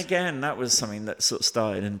 Yeah, I mean, again, that was something that sort of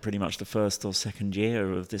started in pretty much the first or second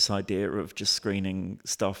year of this idea of just screening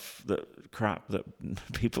crap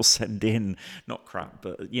that people send in. Not crap,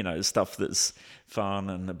 but stuff that's fun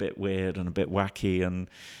and a bit weird and a bit wacky. And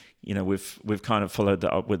we've kind of followed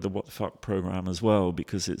that up with the What the Fuck program as well,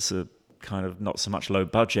 because it's a kind of not so much low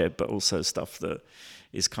budget, but also stuff that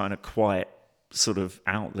is kind of quite sort of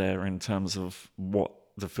out there in terms of what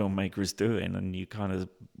the filmmaker is doing, and you kind of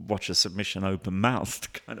watch a submission open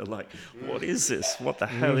mouthed, kind of like, what is this? What the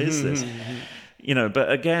hell is this? But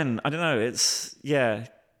again, I don't know,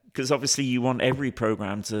 because obviously you want every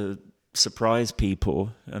program to surprise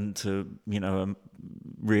people and to,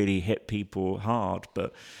 really hit people hard.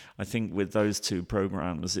 But I think with those two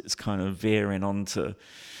programs, it's kind of veering onto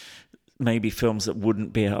maybe films that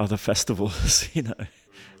wouldn't be at other festivals,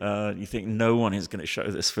 You think no one is going to show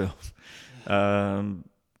this film.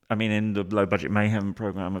 I mean, in the Low Budget Mayhem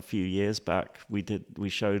program a few years back, we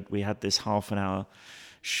had this half an hour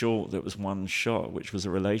short that was one shot, which was a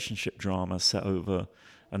relationship drama set over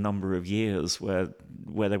a number of years where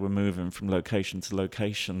they were moving from location to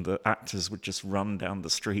location. The actors would just run down the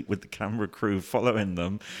street with the camera crew following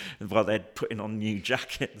them while they're putting on new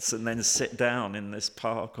jackets, and then sit down in this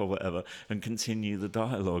park or whatever and continue the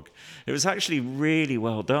dialogue. It was actually really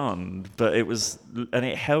well done, but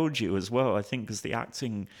it held you as well, I think, because the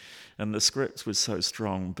acting and the script was so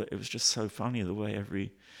strong, but it was just so funny the way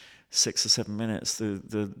every 6 or 7 minutes,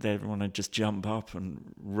 everyone would just jump up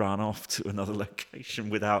and run off to another location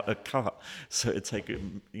without a cut. So it'd take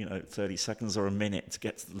 30 seconds or a minute to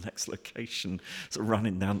get to the next location, sort of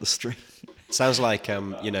running down the street. Sounds like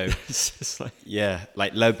like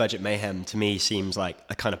Low Budget Mayhem to me seems like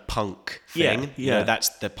a kind of punk thing. Yeah. That's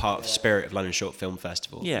the part of the spirit of London Short Film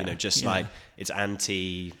Festival. Like it's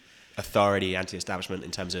anti-authority, anti-establishment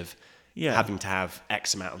in terms of having to have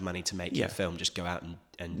X amount of money to make your film. Just go out and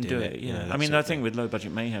do it. I mean, I think with Low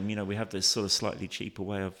Budget Mayhem, we have this sort of slightly cheaper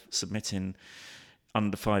way of submitting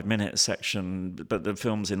under 5 minute section, but the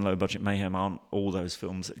films in Low Budget Mayhem aren't all those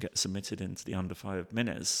films that get submitted into the under 5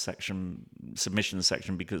 minutes submission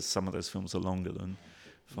section, because some of those films are longer than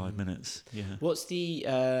 5 minutes. Yeah. What's the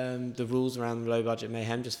rules around low budget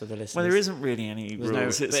mayhem, just for the listeners? Well, there isn't really any There's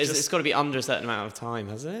rules. No, it's got to be under a certain amount of time,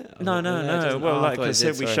 has it? No. Well, like I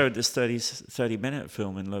said, we sorry. showed this 30-minute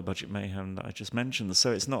film in Low Budget Mayhem that I just mentioned.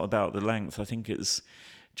 So it's not about the length. I think it's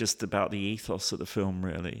just about the ethos of the film,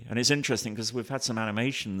 really. And it's interesting because we've had some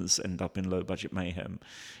animations end up in Low Budget Mayhem. And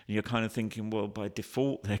you're kind of thinking, well, by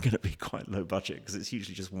default, they're going to be quite low budget because it's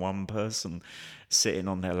usually just one person sitting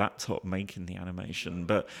on their laptop making the animation.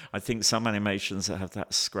 But I think some animations that have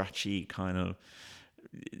that scratchy kind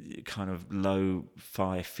of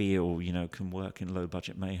lo-fi feel, can work in Low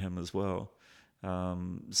Budget Mayhem as well.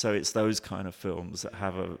 So it's those kind of films that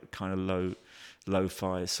have a kind of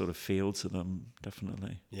lo-fi sort of feel to them,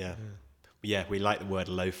 definitely. Yeah, we like the word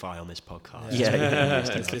lo-fi on this podcast.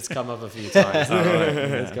 It's come up a few times.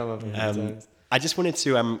 It's come up a few times. I just wanted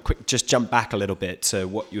to just jump back a little bit to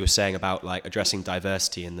what you were saying about like addressing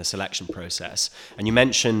diversity in the selection process. And you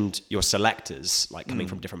mentioned your selectors like coming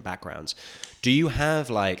from different backgrounds. Do you have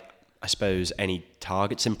like, I suppose, any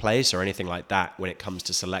targets in place or anything like that when it comes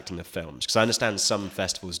to selecting the films? Because I understand some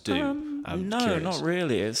festivals do. No, curious. not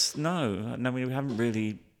really. We haven't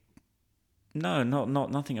really. No,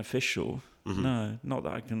 nothing official. Mm-hmm. No, not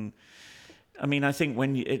that I can. I mean, I think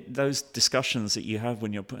when those discussions that you have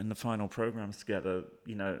when you're putting the final programs together,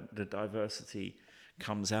 the diversity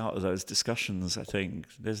comes out of those discussions. I think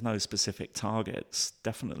there's no specific targets.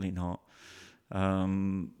 Definitely not.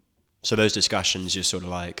 So those discussions, you're sort of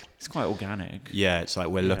like... It's quite organic. Yeah, it's like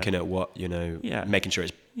we're looking at what, making sure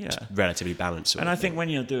it's relatively balanced. And I think when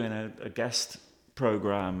you're doing a guest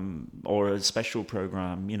program or a special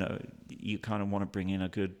program, you kind of want to bring in a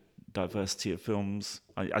good diversity of films.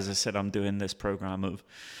 As I said, I'm doing this program of,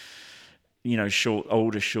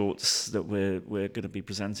 older shorts that we're going to be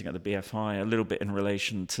presenting at the BFI, a little bit in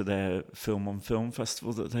relation to their Film on Film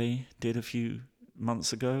festival that they did a few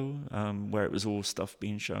months ago, where it was all stuff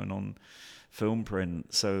being shown on film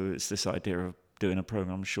print. So it's this idea of doing a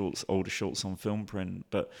program older shorts on film print.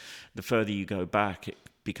 But the further you go back, it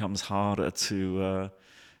becomes harder to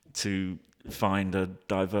find a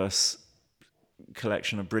diverse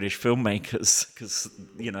collection of British filmmakers because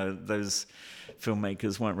those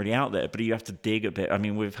filmmakers weren't really out there. But you have to dig a bit. I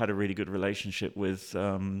mean, we've had a really good relationship with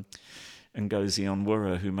Ngozi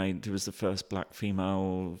Onwurah, who was the first black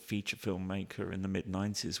female feature filmmaker in the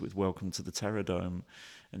mid-90s with Welcome to the Terror Dome,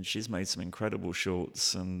 and she's made some incredible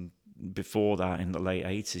shorts. And before that, in the late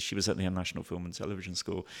 80s, she was at the National Film and Television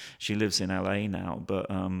School. She lives in LA now, but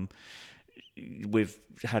we've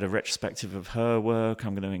had a retrospective of her work.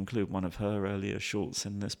 I'm going to include one of her earlier shorts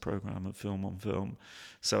in this program of Film on Film.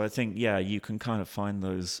 So I think, you can kind of find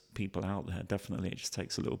those people out there. Definitely, it just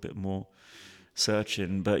takes a little bit more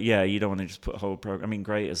searching. But you don't want to just put a whole program. I mean,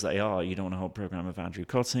 great as they are, you don't want a whole program of Andrew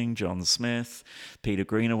Cotting, John Smith, Peter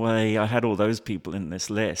Greenaway. I had all those people in this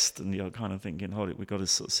list, and you're kind of thinking, hold it, we've got to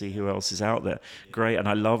sort of see who else is out there. Great, and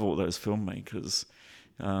I love all those filmmakers,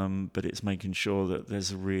 but it's making sure that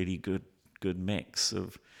there's a really good mix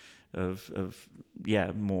of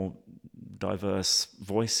more diverse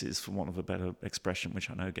voices, for want of a better expression, which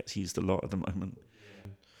I know gets used a lot at the moment.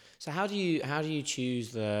 So how do you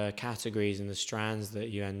choose the categories and the strands that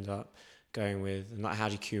you end up going with, and how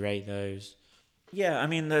do you curate those? Yeah, I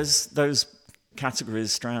mean, there's those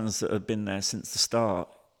categories, strands that have been there since the start.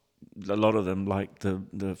 A lot of them, like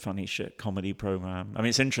the funny shit comedy program. I mean,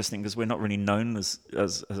 it's interesting because we're not really known as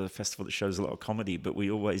a festival that shows a lot of comedy, but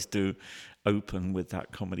we always do open with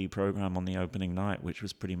that comedy program on the opening night, which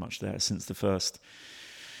was pretty much there since the first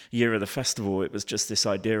year of the festival. It was just this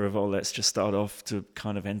idea of, let's just start off to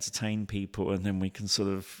kind of entertain people, and then we can sort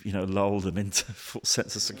of, lull them into full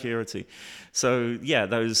sense of security. So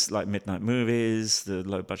those like Midnight Movies, the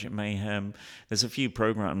Low Budget Mayhem, there's a few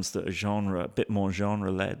programs that are a bit more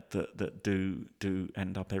genre led that do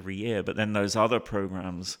end up every year. But then those other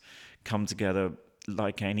programs come together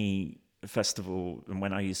like any festival, and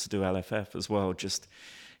when I used to do LFF as well, just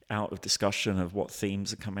out of discussion of what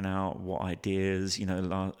themes are coming out, what ideas,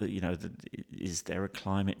 is there a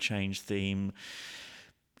climate change theme?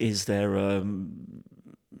 Is there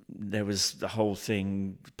there was the whole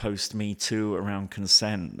thing post Me Too around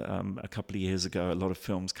consent a couple of years ago, a lot of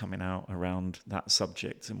films coming out around that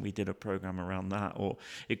subject, and we did a program around that. Or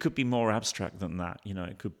it could be more abstract than that,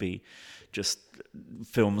 it could be just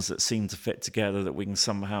films that seem to fit together that we can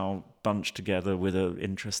somehow bunch together with an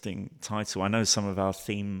interesting title. I know some of our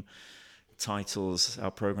theme titles, our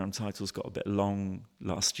program titles got a bit long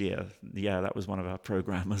last year. Yeah, that was one of our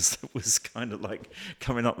programmers that was kind of like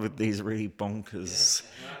coming up with these really bonkers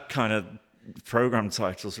kind of program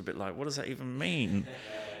titles. A bit like, what does that even mean?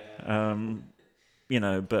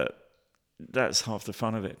 But that's half the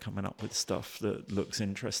fun of it, coming up with stuff that looks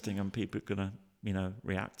interesting and people are going to,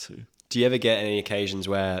 react to. Do you ever get any occasions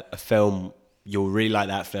where a film, you'll really like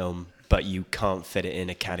that film, but you can't fit it in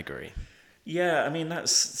a category? Yeah, I mean,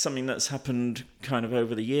 that's something that's happened kind of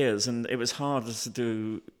over the years, and it was hard to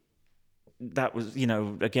do. That was,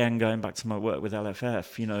 again, going back to my work with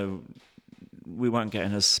LFF, we weren't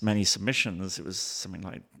getting as many submissions. It was something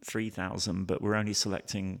like 3,000, but we're only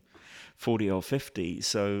selecting 40 or 50.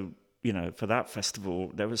 So, for that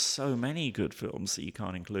festival, there were so many good films that you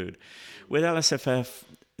can't include. With LSFF,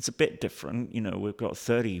 it's a bit different. We've got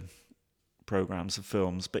 30 programs of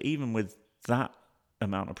films, but even with that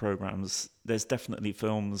amount of programs, there's definitely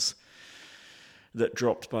films that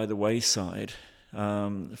dropped by the wayside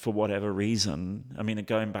for whatever reason. I mean,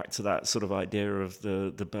 going back to that sort of idea of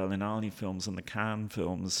the Berlinale films and the Cannes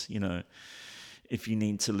films, if you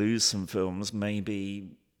need to lose some films, maybe,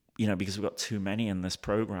 because we've got too many in this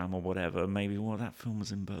program or whatever, maybe, that film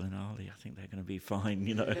was in Berlinale, I think they're going to be fine,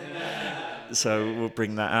 So we'll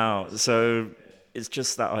bring that out. So it's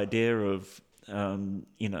just that idea of, so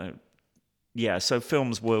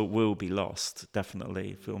films will be lost,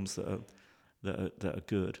 definitely. Films that are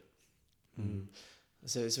good. Mm.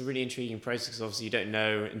 So it's a really intriguing process, because obviously you don't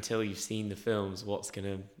know until you've seen the films what's going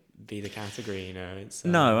to be the category. It's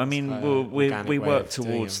no, I mean, we work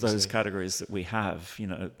towards those obviously. categories that we have,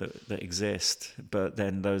 that exist. But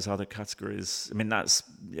then those other categories, I mean, that's,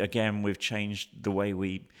 again, we've changed the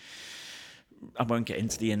way I won't get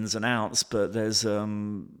into the ins and outs, but there's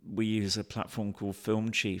we use a platform called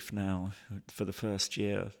Film Chief now for the first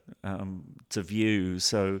year to view.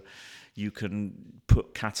 So you can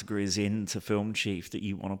put categories into Film Chief that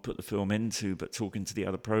you want to put the film into, but talking to the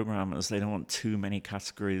other programmers, they don't want too many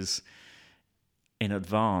categories in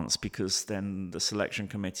advance, because then the selection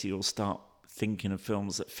committee will start thinking of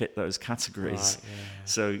films that fit those categories. Right, yeah.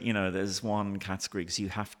 So, there's one category, because you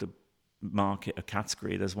have to market a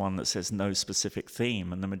category. There's one that says no specific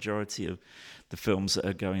theme, and the majority of the films that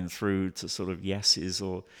are going through to sort of yeses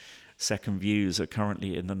or second views are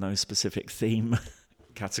currently in the no specific theme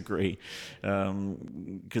category,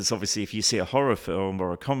 because obviously if you see a horror film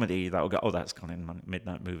or a comedy, that will go, that's gone in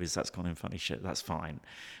midnight movies, that's gone in funny shit, that's fine.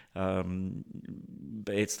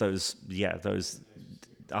 But it's those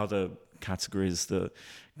other categories that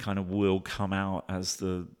kind of will come out as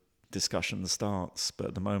the discussion starts. But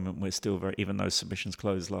at the moment, we're still even though submissions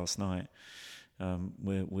closed last night,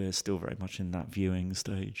 we're still very much in that viewing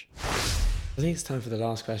stage. I think it's time for the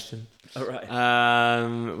last question. All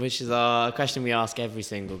right. Which is our question we ask every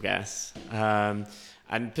single guest. And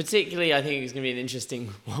particularly, I think it's going to be an interesting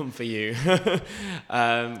one for you.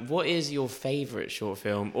 What is your favourite short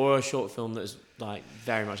film, or a short film that's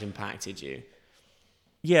very much impacted you?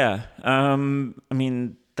 Yeah, I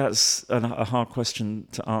mean, that's a hard question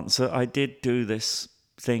to answer. I did do this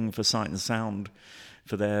thing for Sight and Sound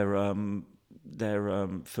for their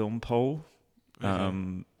film poll,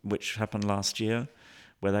 which happened last year,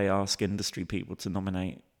 where they ask industry people to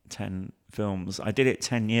nominate 10 films. I did it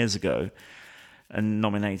 10 years ago and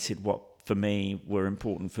nominated what, for me, were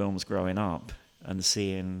important films growing up and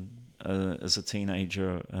seeing as a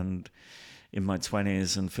teenager and in my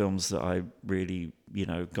 20s, and films that I really,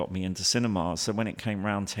 got me into cinema. So when it came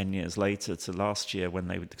around 10 years later to last year,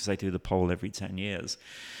 because they do the poll every 10 years,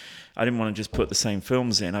 I didn't want to just put the same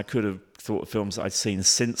films in. I could have thought of films that I'd seen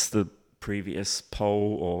since the previous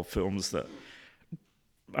poll, or films that,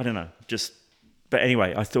 I don't know, but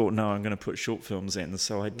anyway, I thought, no, I'm going to put short films in.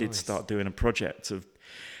 So I did start doing a project of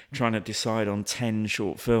trying to decide on 10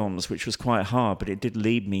 short films, which was quite hard, but it did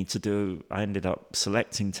lead me to do, I ended up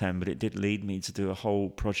selecting 10, but it did lead me to do a whole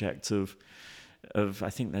project of I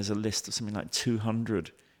think there's a list of something like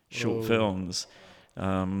 200 short films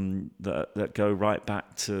that go right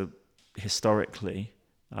back to historically.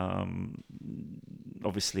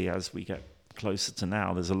 Obviously, as we get closer to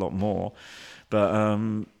now, there's a lot more. But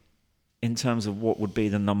in terms of what would be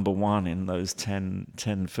the number one in those 10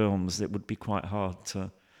 films, it would be quite hard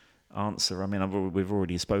to answer. I mean, we've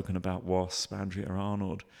already spoken about Wasp, Andrea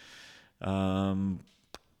Arnold. That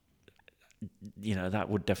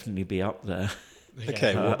would definitely be up there.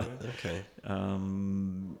 Okay. Okay.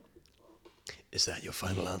 Is that your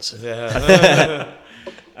final answer? Yeah.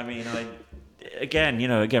 I mean, again,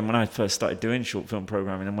 when I first started doing short film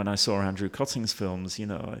programming, and when I saw Andrew Cotting's films,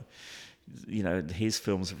 his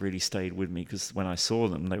films have really stayed with me, because when I saw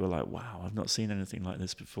them, they were like, wow, I've not seen anything like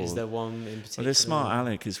this before. Is there one in particular? Well, there's Smart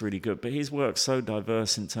Alec is really good, but his work's so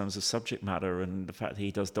diverse in terms of subject matter, and the fact that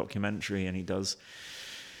he does documentary and he does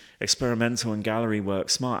experimental and gallery work.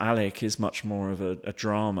 Smart Alec is much more of a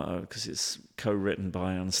drama because it's co-written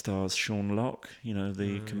by and stars Sean Locke,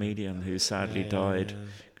 the comedian who sadly died,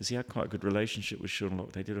 because he had quite a good relationship with Sean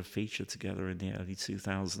Locke. They did a feature together in the early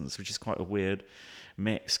 2000s, which is quite a weird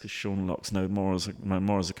mix because Sean Locke's known more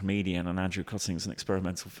as a comedian and Andrew Cotting's an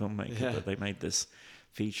experimental filmmaker, but they made this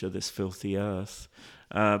feature, This Filthy Earth.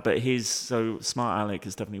 But Smart Alec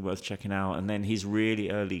is definitely worth checking out. And then his really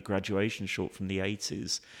early graduation short from the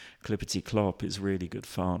 80s, Clippity Clop, is really good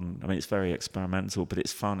fun. I mean, it's very experimental, but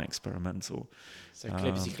it's fun experimental. So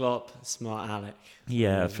Clippity Clop, Smart Alec.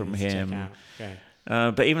 Yeah, from him. Okay.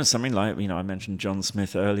 But even something like, I mentioned John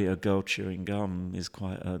Smith earlier, Girl Chewing Gum is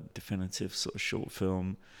quite a definitive sort of short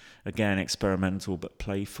film. Again, experimental, but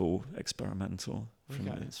playful experimental.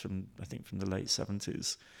 It's from the late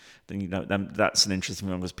 70s. Then that's an interesting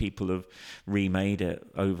one because people have remade it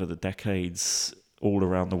over the decades all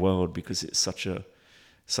around the world because it's such a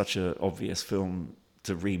obvious film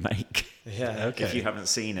to remake. Yeah, okay. If you haven't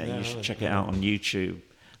seen it, you should check it out on YouTube.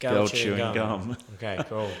 Girl Chewing Gum. Okay,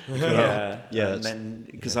 cool. Yeah. And then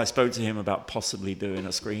because I spoke to him about possibly doing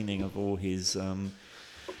a screening of all his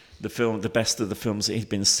the best of the films that he'd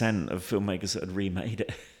been sent of filmmakers that had remade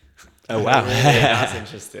it. Oh wow, that's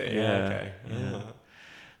interesting. Yeah. Okay. Yeah.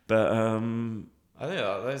 But I think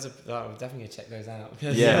those I'm definitely gonna check those out.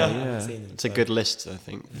 Yeah. I haven't seen them, it's a good list, I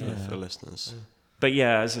think, for listeners. But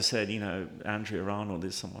yeah, as I said, Andrea Arnold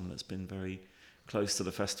is someone that's been very close to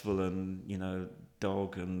the festival, and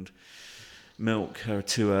Dog and Milk, her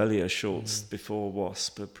two earlier shorts before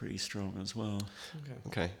Wasp, are pretty strong as well.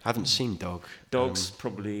 Okay. I haven't seen Dog. Dog's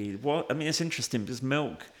probably it's interesting because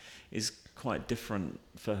Milk is quite different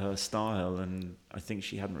for her style, and I think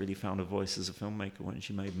she hadn't really found a voice as a filmmaker when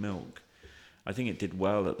she made Milk. I think it did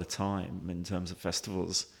well at the time in terms of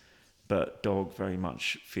festivals, but Dog very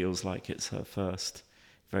much feels like it's her first.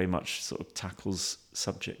 Very much sort of tackles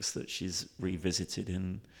subjects that she's revisited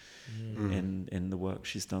in the work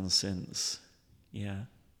she's done since. Yeah.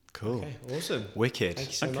 Cool. Okay, awesome. Wicked. Thank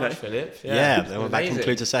you so much, Philip. Well, that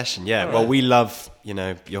concludes the session. Yeah. All Well, right. we love,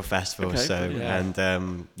 your festival. Okay, so, brilliant.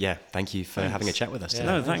 and thank you for having a chat with us today.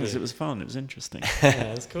 No, thanks. It was fun. It was interesting. Yeah,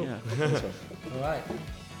 that's cool. Yeah. All right.